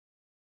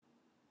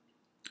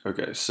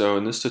Okay, so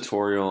in this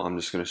tutorial, I'm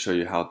just going to show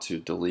you how to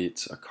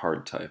delete a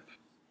card type.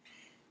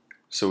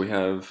 So we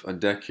have a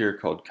deck here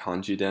called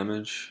Kanji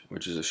Damage,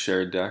 which is a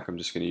shared deck. I'm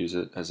just going to use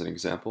it as an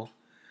example.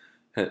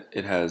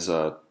 It has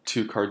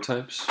two card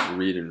types,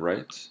 read and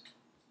write.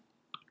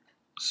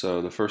 So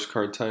the first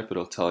card type,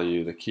 it'll tell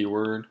you the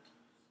keyword,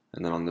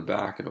 and then on the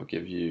back, it'll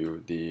give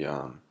you the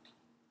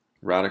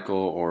radical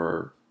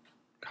or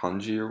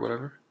kanji or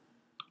whatever.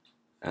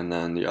 And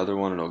then the other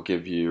one, it'll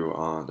give you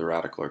the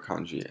radical or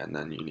kanji, and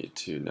then you need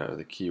to know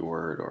the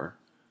keyword or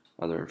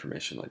other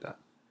information like that.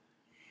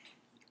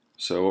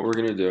 So what we're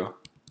going to do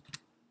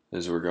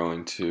is we're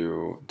going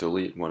to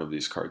delete one of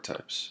these card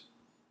types.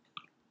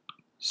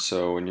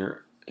 So when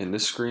you're in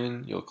this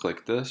screen, you'll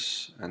click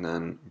this, and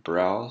then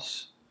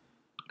Browse,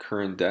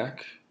 Current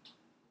Deck,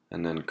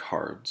 and then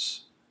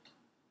Cards.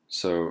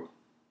 So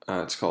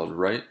it's called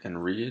Write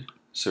and Read.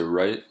 So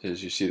write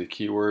is you see the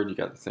keyword, you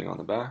got the thing on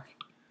the back.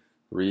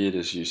 Read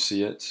is you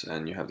see it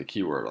and you have the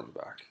keyword on the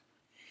back.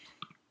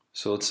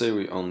 So let's say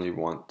we only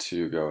want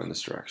to go in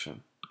this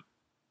direction,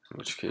 in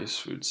which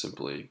case we'd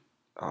simply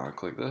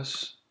click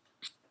this,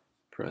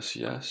 press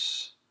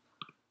yes,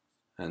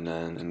 and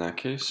then in that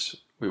case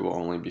we will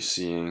only be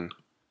seeing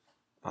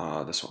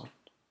this one.